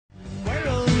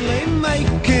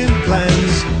making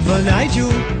plans for Nigel.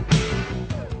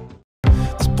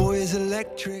 This boy is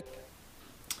electric.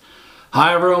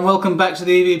 Hi everyone, welcome back to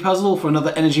the EV Puzzle for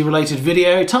another energy related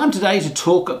video. Time today to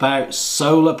talk about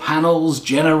solar panels,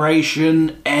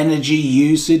 generation, energy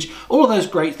usage, all of those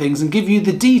great things, and give you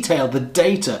the detail, the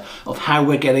data of how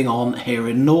we're getting on here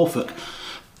in Norfolk.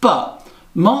 But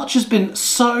March has been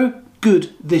so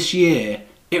good this year,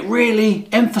 it really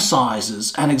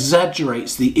emphasises and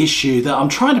exaggerates the issue that I'm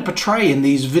trying to portray in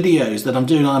these videos that I'm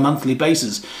doing on a monthly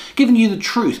basis, giving you the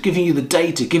truth, giving you the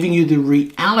data, giving you the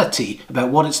reality about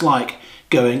what it's like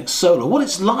going solar, what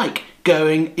it's like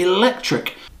going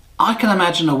electric. I can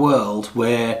imagine a world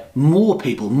where more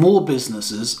people, more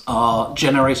businesses are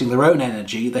generating their own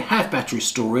energy, they have battery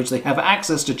storage, they have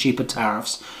access to cheaper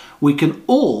tariffs. We can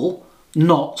all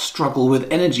not struggle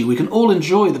with energy. We can all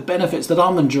enjoy the benefits that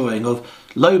I'm enjoying of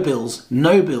low bills,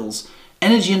 no bills,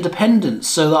 energy independence,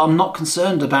 so that I'm not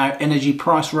concerned about energy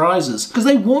price rises, because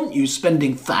they want you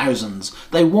spending thousands.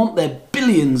 They want their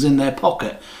billions in their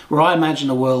pocket, where I imagine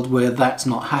a world where that's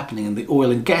not happening and the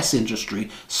oil and gas industry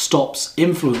stops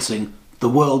influencing the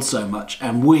world so much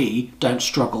and we don't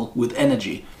struggle with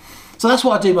energy. So that's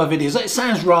why I do my videos. It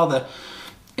sounds rather,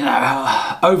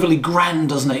 overly grand,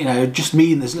 doesn't it? Just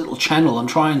me in this little channel. I'm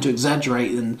trying to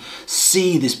exaggerate and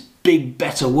see this big,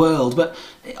 better world. But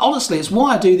honestly, it's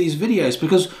why I do these videos,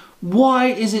 because why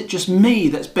is it just me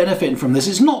that's benefiting from this?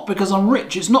 It's not because I'm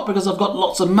rich. It's not because I've got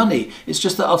lots of money. It's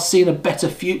just that I've seen a better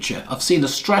future. I've seen a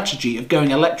strategy of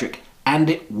going electric and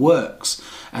it works.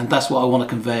 And that's what I want to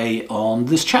convey on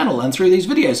this channel and through these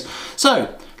videos.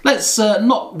 So let's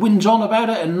not whinge on about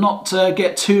it and not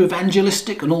get too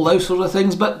evangelistic and all those sort of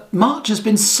things, but March has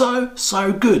been so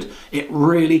good. It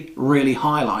really, really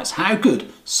highlights how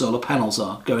good solar panels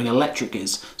are, going electric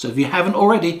is. So if you haven't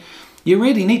already, you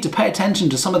really need to pay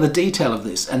attention to some of the detail of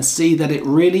this and see that it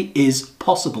really is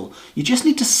possible. You just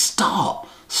need to start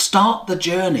the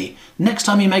journey. Next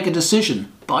time you make a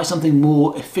decision, buy something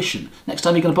more efficient. Next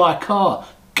time you're going to buy a car,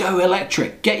 go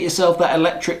electric. Get yourself that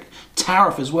electric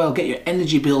tariff as well, get your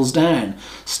energy bills down,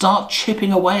 start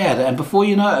chipping away at it, and before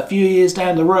you know it, a few years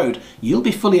down the road, you'll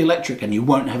be fully electric and you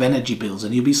won't have energy bills,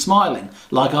 and you'll be smiling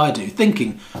like I do,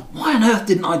 thinking, why on earth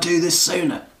didn't I do this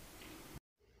sooner?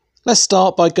 Let's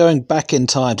start by going back in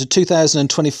time to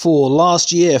 2024,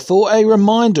 last year, for a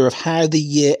reminder of how the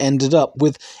year ended up,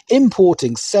 with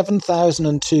importing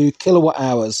 7,002 kilowatt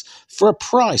hours for a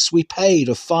price we paid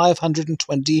of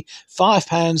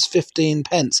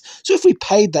 £525.15. So if we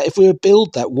paid that, if we were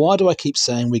billed that, why do I keep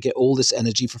saying we get all this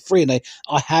energy for free and I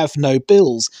have no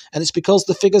bills? And it's because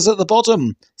the figures at the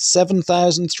bottom,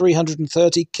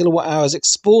 7,330 kilowatt hours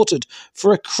exported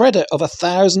for a credit of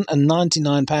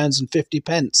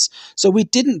 £1,099.50. So we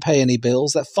didn't pay any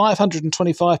bills. That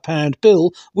 £525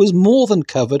 bill was more than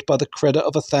covered by the credit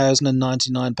of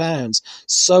 £1,099.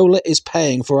 Solar is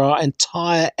paying for our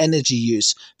entire energy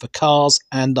use for cars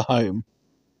and the home.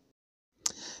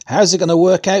 How's it going to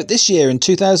work out this year in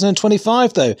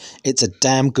 2025 though? It's a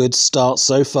damn good start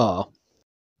so far.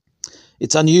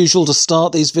 It's unusual to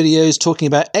start these videos talking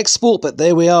about export, but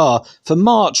there we are. For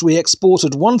March, we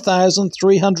exported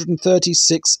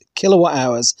 1,336 kilowatt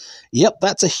hours. Yep,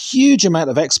 that's a huge amount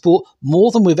of export,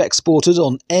 more than we've exported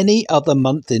on any other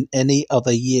month in any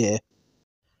other year.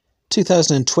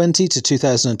 2020 to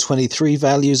 2023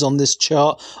 values on this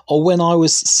chart are when I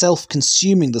was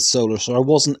self-consuming the solar, so I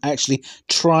wasn't actually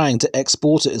trying to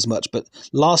export it as much. But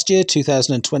last year,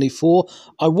 2024,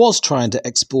 I was trying to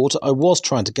export it, I was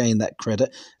trying to gain that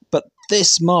credit, but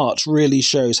this March really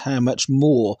shows how much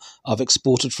more I've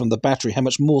exported from the battery, how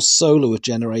much more solar we've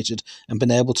generated and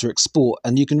been able to export,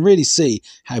 and you can really see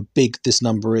how big this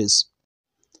number is.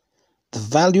 The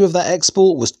value of that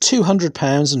export was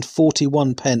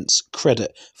 £200.41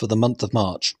 credit for the month of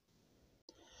March.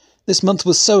 This month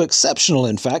was so exceptional,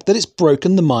 in fact, that it's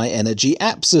broken the My Energy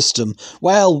app system.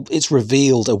 Well, it's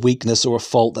revealed a weakness or a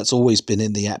fault that's always been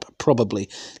in the app, probably.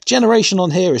 Generation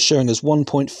on here is showing us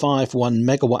 1.51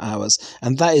 megawatt hours,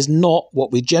 and that is not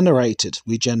what we generated.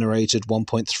 We generated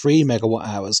 1.3 megawatt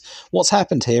hours. What's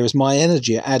happened here is My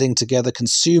Energy are adding together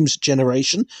consumed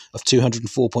generation of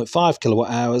 204.5 kilowatt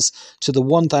hours to the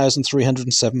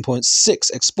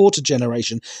 1,307.6 exported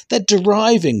generation. They're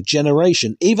deriving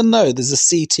generation, even though there's a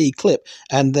CT clip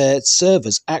and their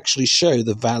servers actually show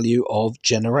the value of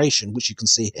generation, which you can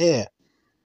see here.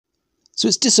 So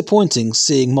it's disappointing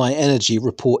seeing My Energy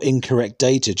report incorrect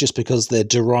data just because they're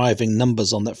deriving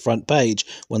numbers on that front page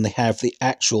when they have the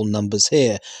actual numbers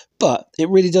here. But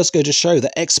it really does go to show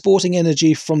that exporting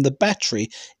energy from the battery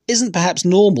isn't perhaps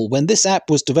normal. When this app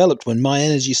was developed, when My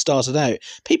Energy started out,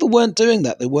 people weren't doing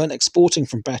that. They weren't exporting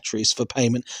from batteries for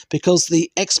payment because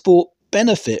the export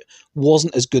benefit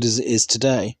wasn't as good as it is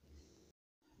today.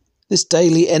 This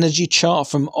daily energy chart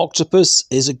from Octopus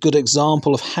is a good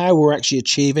example of how we're actually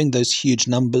achieving those huge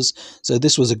numbers. So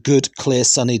this was a good, clear,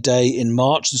 sunny day in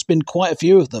March. There's been quite a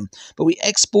few of them, but we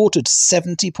exported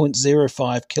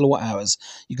 70.05 kilowatt hours.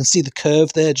 You can see the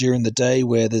curve there during the day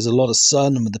where there's a lot of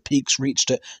sun and when the peaks reached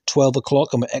at 12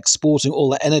 o'clock and we're exporting all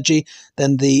that energy.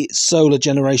 Then the solar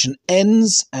generation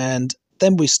ends and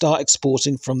then we start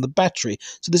exporting from the battery.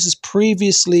 So this is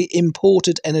previously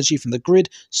imported energy from the grid,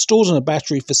 stored on a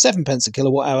battery for 7 pence a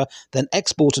kilowatt hour, then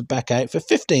exported back out for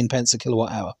 15 pence a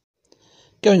kilowatt hour.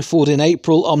 Going forward in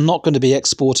April, I'm not going to be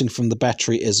exporting from the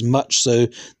battery as much, so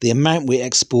the amount we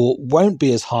export won't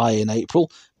be as high in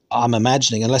April, I'm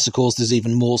imagining, unless of course there's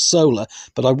even more solar,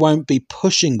 but I won't be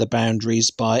pushing the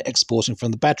boundaries by exporting from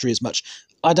the battery as much.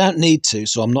 I don't need to,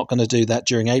 so I'm not going to do that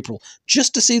during April,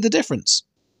 just to see the difference.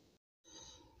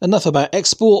 Enough about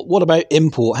export. What about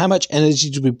import? How much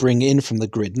energy did we bring in from the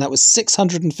grid? And that was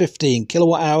 615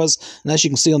 kilowatt hours. And as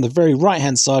you can see on the very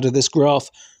right-hand side of this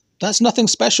graph, that's nothing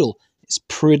special. It's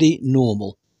pretty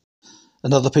normal.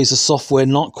 Another piece of software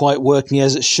not quite working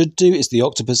as it should do is the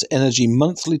Octopus Energy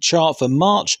monthly chart for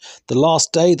March. The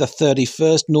last day, the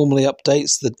 31st, normally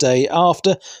updates the day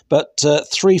after, but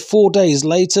 3-4 days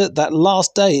later, that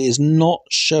last day is not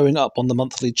showing up on the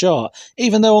monthly chart,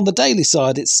 even though on the daily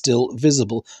side it's still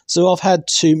visible. So I've had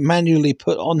to manually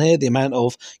put on here the amount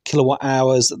of kilowatt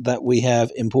hours that we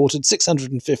have imported,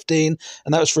 615,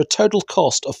 and that was for a total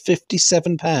cost of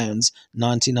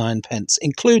 £57.99,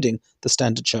 including the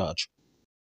standard charge.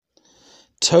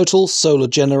 Total solar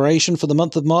generation for the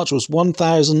month of March was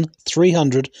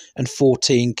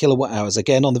 1,314 kilowatt hours.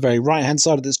 Again, on the very right-hand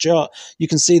side of this chart, you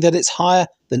can see that it's higher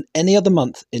than any other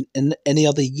month in any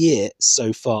other year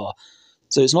so far.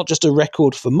 So it's not just a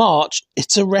record for March,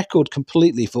 it's a record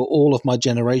completely for all of my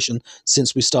generation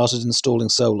since we started installing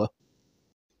solar.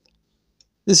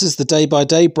 This is the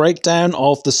day-by-day breakdown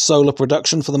of the solar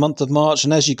production for the month of March,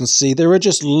 and as you can see, there are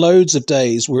just loads of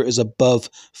days where it is above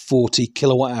 40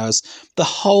 kilowatt hours. The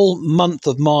whole month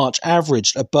of March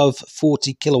averaged above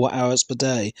 40 kilowatt hours per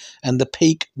day, and the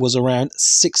peak was around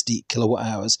 60 kilowatt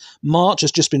hours. March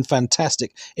has just been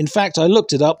fantastic. In fact, I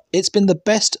looked it up. It's been the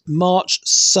best March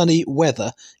sunny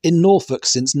weather in Norfolk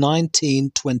since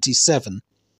 1927.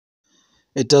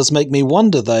 It does make me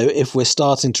wonder, though, if we're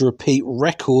starting to repeat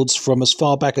records from as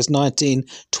far back as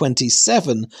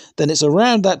 1927, then it's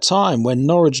around that time when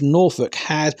Norwich, Norfolk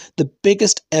had the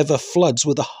biggest ever floods,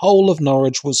 where the whole of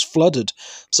Norwich was flooded.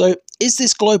 So is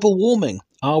this global warming?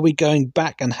 Are we going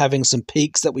back and having some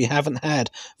peaks that we haven't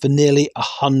had for nearly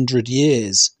 100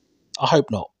 years? I hope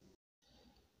not.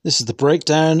 This is the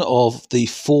breakdown of the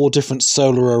 4 different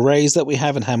solar arrays that we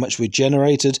have and how much we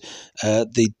generated.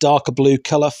 The darker blue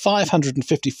colour,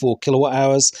 554 kilowatt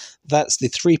hours. That's the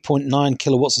 3.9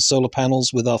 kilowatts of solar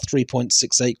panels with our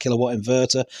 3.68 kilowatt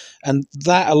inverter. And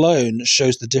that alone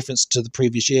shows the difference to the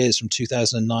previous years from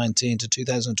 2019 to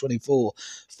 2024.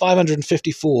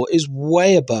 554 is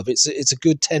way above. It's a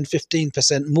good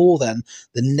 10-15% more than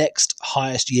the next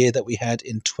highest year that we had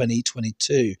in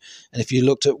 2022. And if you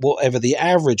looked at whatever the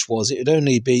average was, it would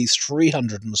only be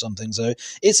 300 and something. So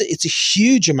it's a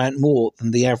huge amount more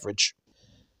than the average.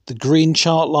 The green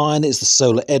chart line is the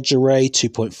solar edge array,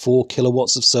 2.4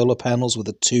 kilowatts of solar panels with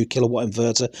a 2 kilowatt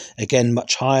inverter, again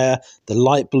much higher. The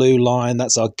light blue line,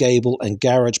 that's our gable and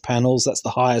garage panels, that's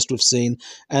the highest we've seen.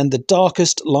 And the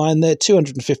darkest line there,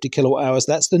 250 kilowatt hours,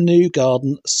 that's the new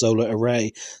garden solar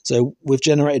array. So we've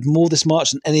generated more this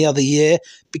March than any other year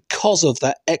because of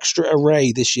that extra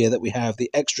array this year that we have,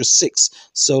 the extra 6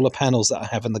 solar panels that I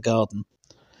have in the garden.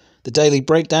 The daily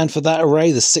breakdown for that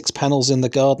array, the 6 panels in the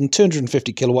garden,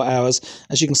 250 kilowatt hours.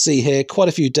 As you can see here, quite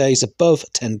a few days above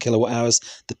 10 kilowatt hours.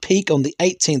 The peak on the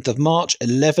 18th of March,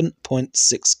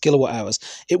 11.6 kilowatt hours.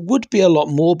 It would be a lot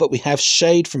more, but we have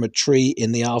shade from a tree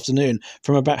in the afternoon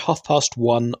from about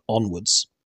 1:30 onwards.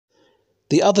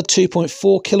 The other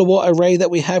 2.4 kilowatt array that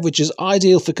we have, which is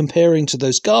ideal for comparing to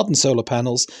those garden solar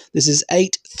panels, this is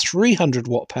 8 300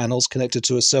 watt panels connected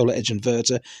to a solar edge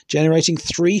inverter, generating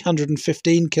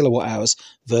 315 kilowatt hours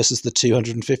versus the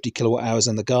 250 kilowatt hours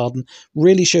in the garden.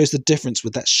 Really shows the difference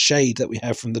with that shade that we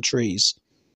have from the trees.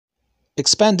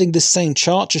 Expanding this same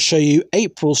chart to show you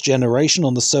April's generation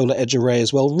on the solar edge array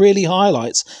as well really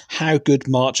highlights how good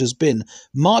March has been.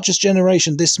 March's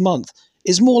generation this month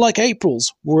is more like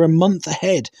April's. We're a month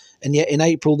ahead, and yet in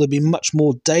April there'll be much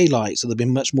more daylight, so there'll be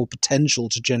much more potential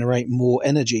to generate more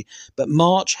energy. But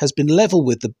March has been level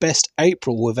with the best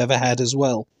April we've ever had as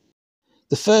well.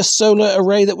 The first solar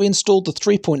array that we installed, the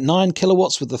 3.9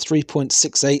 kilowatts with the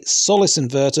 3.68 solis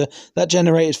inverter, that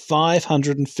generated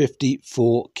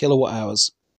 554 kilowatt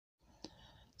hours.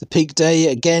 The peak day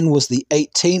again was the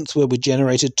 18th, where we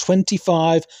generated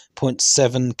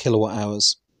 25.7 kilowatt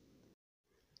hours.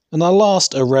 And our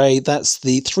last array, that's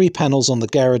the 3 panels on the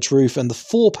garage roof and the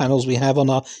 4 panels we have on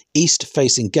our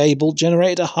east-facing gable,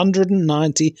 generated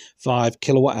 195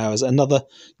 kilowatt hours, another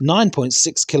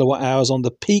 9.6 kilowatt hours on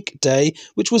the peak day,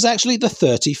 which was actually the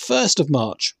 31st of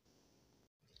March.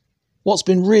 What's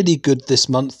been really good this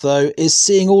month, though, is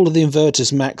seeing all of the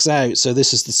inverters max out. So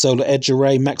this is the Solar Edge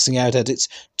array maxing out at its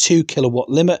 2 kilowatt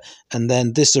limit. And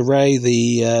then this array,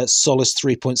 the Solis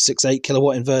 3.68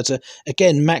 kilowatt inverter,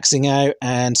 again maxing out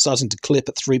and starting to clip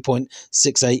at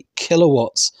 3.68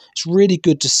 kilowatts. It's really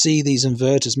good to see these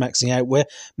inverters maxing out. We're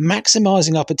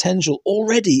maximizing our potential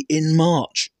already in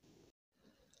March.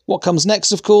 What comes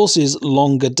next, of course, is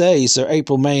longer days. So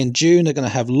April, May and June are going to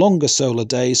have longer solar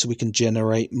days so we can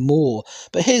generate more.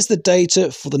 But here's the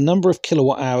data for the number of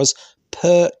kilowatt hours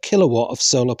per kilowatt of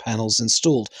solar panels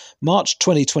installed. March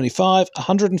 2025,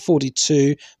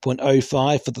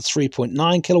 142.05 for the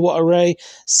 3.9 kilowatt array,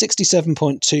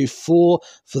 67.24 for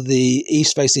the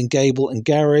east-facing gable and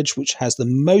garage, which has the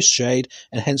most shade,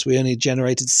 and hence we only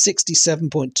generated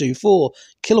 67.24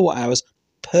 kilowatt hours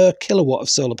per kilowatt of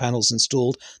solar panels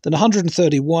installed, then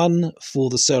 131 for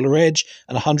the Solar Edge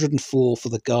and 104 for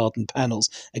the garden panels,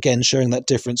 again showing that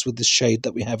difference with the shade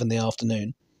that we have in the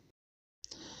afternoon.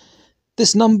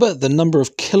 This number, the number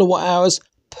of kilowatt hours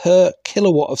per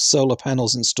kilowatt of solar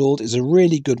panels installed, is a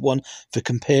really good one for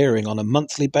comparing on a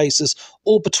monthly basis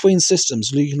or between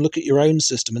systems. You can look at your own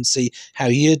system and see how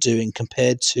you're doing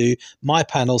compared to my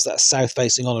panels that are south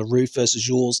facing on a roof versus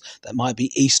yours that might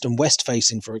be east and west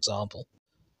facing, for example.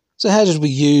 So how did we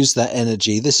use that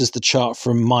energy? This is the chart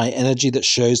from My Energy that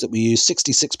shows that we use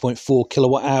 66.4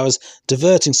 kilowatt hours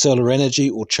diverting solar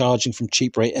energy or charging from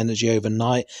cheap rate energy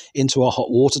overnight into our hot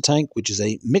water tank, which is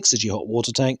a Mixergy hot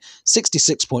water tank.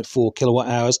 66.4 kilowatt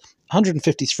hours,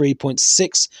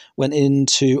 153.6 went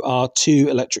into our 2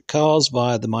 electric cars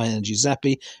via the My Energy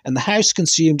Zappi, and the house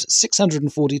consumed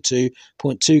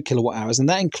 642.2 kilowatt hours, and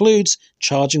that includes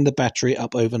charging the battery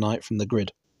up overnight from the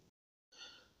grid.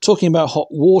 Talking about hot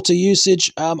water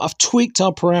usage, I've tweaked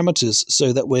our parameters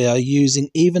so that we are using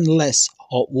even less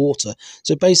hot water.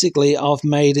 So basically, I've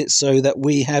made it so that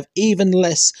we have even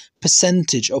less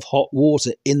percentage of hot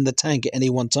water in the tank at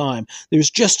any one time. There's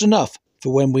just enough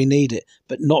for when we need it,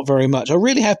 but not very much. I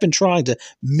really have been trying to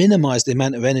minimize the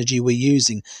amount of energy we're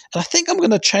using, and I think I'm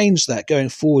going to change that going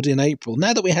forward in April.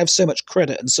 Now that we have so much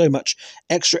credit and so much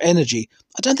extra energy,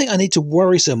 I don't think I need to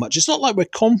worry so much. It's not like we're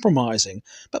compromising,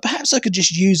 but perhaps I could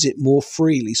just use it more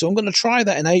freely. So I'm going to try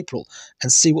that in April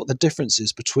and see what the difference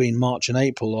is between March and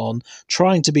April on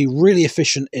trying to be really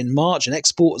efficient in March and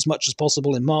export as much as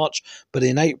possible in March, but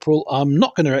in April I'm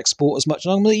not going to export as much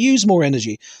and I'm going to use more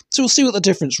energy. So we'll see what the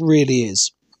difference really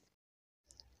is.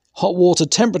 Hot water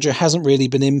temperature hasn't really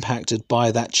been impacted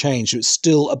by that change. So it's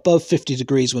still above 50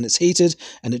 degrees when it's heated,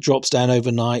 and it drops down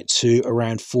overnight to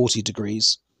around 40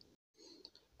 degrees.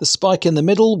 The spike in the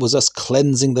middle was us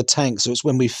cleansing the tank, so it's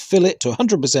when we fill it to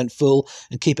 100% full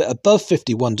and keep it above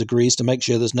 51 degrees to make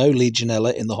sure there's no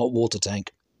Legionella in the hot water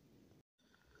tank.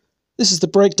 This is the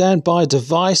breakdown by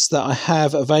device that I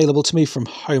have available to me from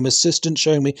Home Assistant,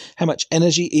 showing me how much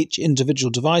energy each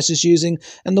individual device is using.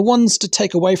 And the ones to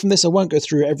take away from this, I won't go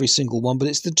through every single one, but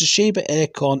it's the Toshiba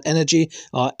Aircon Energy,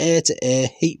 our air-to-air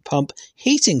heat pump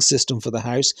heating system for the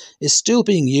house is still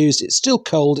being used. It's still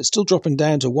cold. It's still dropping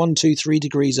down to 1, 2, 3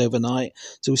 degrees overnight.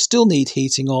 So we still need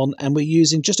heating on, and we're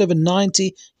using just over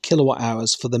 90 kilowatt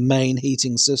hours for the main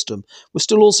heating system. We're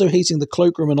still also heating the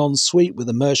cloakroom and ensuite with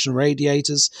immersion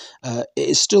radiators. It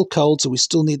is still cold, so we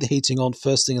still need the heating on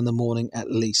first thing in the morning at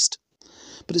least.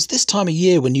 But it's this time of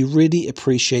year when you really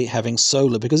appreciate having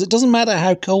solar, because it doesn't matter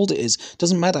how cold it is, it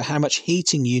doesn't matter how much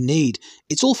heating you need.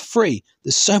 It's all free.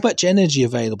 There's so much energy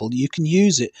available. You can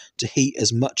use it to heat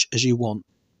as much as you want.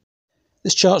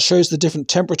 This chart shows the different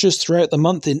temperatures throughout the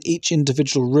month in each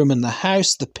individual room in the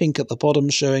house, the pink at the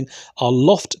bottom showing our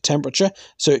loft temperature.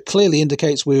 So it clearly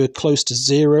indicates we were close to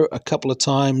 0 a couple of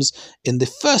times in the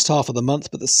first half of the month,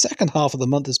 but the second half of the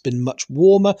month has been much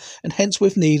warmer, and hence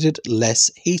we've needed less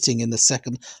heating in the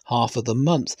second half of the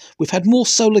month. We've had more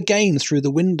solar gain through the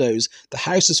windows. The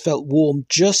house has felt warm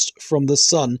just from the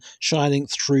sun shining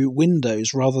through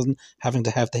windows rather than having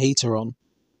to have the heater on.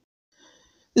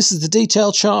 This is the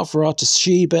detail chart for our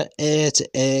Toshiba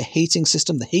air-to-air heating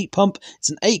system, the heat pump. It's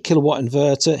an 8 kilowatt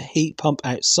inverter heat pump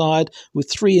outside with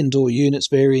 3 indoor units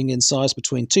varying in size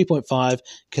between 2.5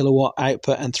 kilowatt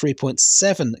output and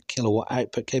 3.7 kilowatt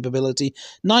output capability,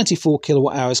 94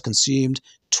 kilowatt hours consumed,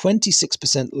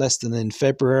 26% less than in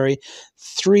February,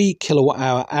 3 kilowatt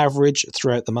hour average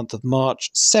throughout the month of March,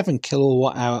 7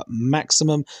 kilowatt hour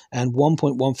maximum, and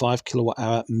 1.15 kilowatt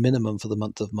hour minimum for the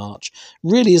month of March.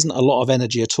 Really isn't a lot of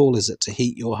energy at all, is it, to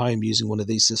heat your home using one of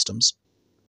these systems?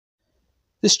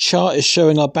 This chart is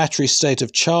showing our battery state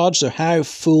of charge, so how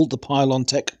full the Pylon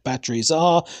Tech batteries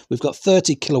are. We've got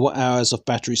 30 kilowatt hours of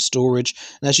battery storage,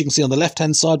 and as you can see on the left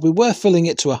hand side, we were filling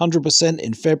it to 100%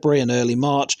 in February and early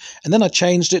March, and then I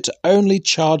changed it to only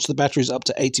charge the batteries up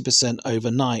to 80%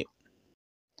 overnight.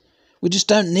 We just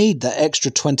don't need that extra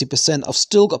 20%. I've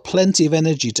still got plenty of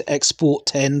energy to export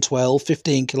 10, 12,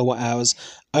 15 kilowatt hours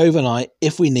overnight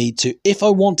if we need to, if I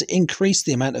want to increase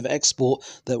the amount of export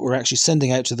that we're actually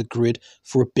sending out to the grid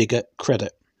for a bigger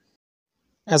credit.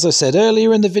 As I said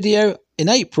earlier in the video, in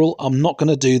April, I'm not going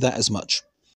to do that as much.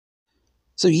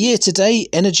 So year to date,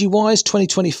 energy-wise,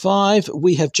 2025,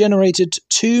 we have generated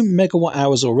 2 megawatt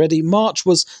hours already. March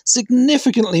was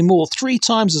significantly more, 3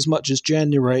 times as much as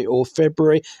January or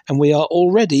February, and we are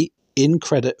already in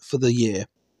credit for the year.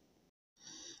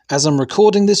 As I'm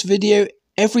recording this video,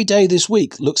 every day this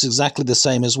week looks exactly the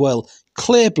same as well.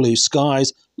 Clear blue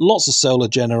skies, lots of solar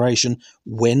generation.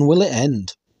 When will it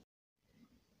end?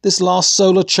 This last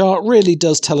solar chart really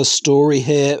does tell a story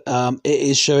here. It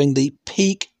is showing the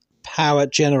peak power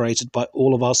generated by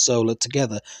all of our solar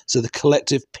together, so the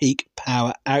collective peak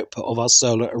power output of our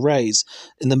solar arrays.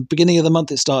 In the beginning of the month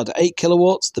it started at 8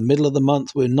 kilowatts, the middle of the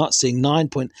month we're not seeing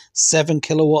 9.7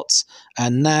 kilowatts,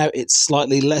 and now it's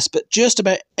slightly less, but just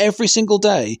about every single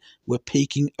day we're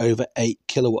peaking over 8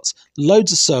 kilowatts.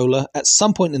 Loads of solar at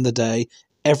some point in the day,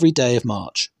 every day of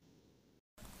March.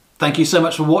 Thank you so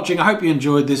much for watching. I hope you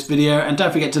enjoyed this video, and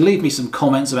don't forget to leave me some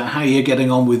comments about how you're getting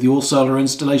on with your solar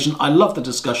installation. I love the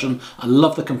discussion. I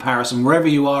love the comparison wherever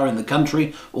you are in the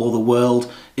country or the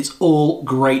world. It's all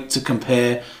great to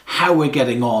compare how we're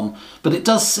getting on. But it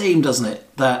does seem, doesn't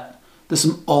it, that there's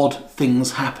some odd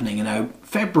things happening. You know,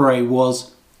 February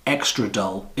was extra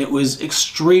dull. It was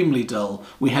extremely dull.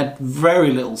 We had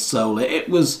very little solar. It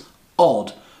was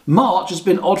odd. March has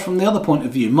been odd from the other point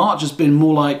of view. March has been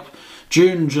more like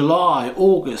June, July,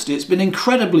 August. It's been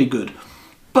incredibly good,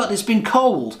 but it's been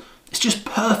cold. It's just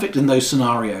perfect in those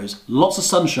scenarios. Lots of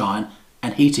sunshine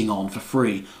and heating on for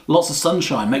free. Lots of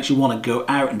sunshine makes you want to go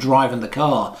out and drive in the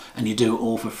car, and you do it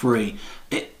all for free.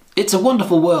 It's a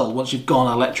wonderful world once you've gone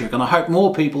electric, and I hope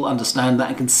more people understand that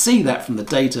and can see that from the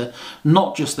data,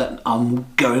 not just that I'm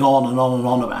going on and on and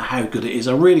on about how good it is.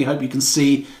 I really hope you can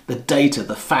see the data,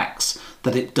 the facts,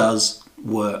 that it does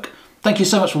work. Thank you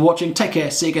so much for watching. Take care.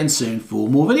 See you again soon for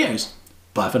more videos.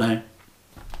 Bye for now.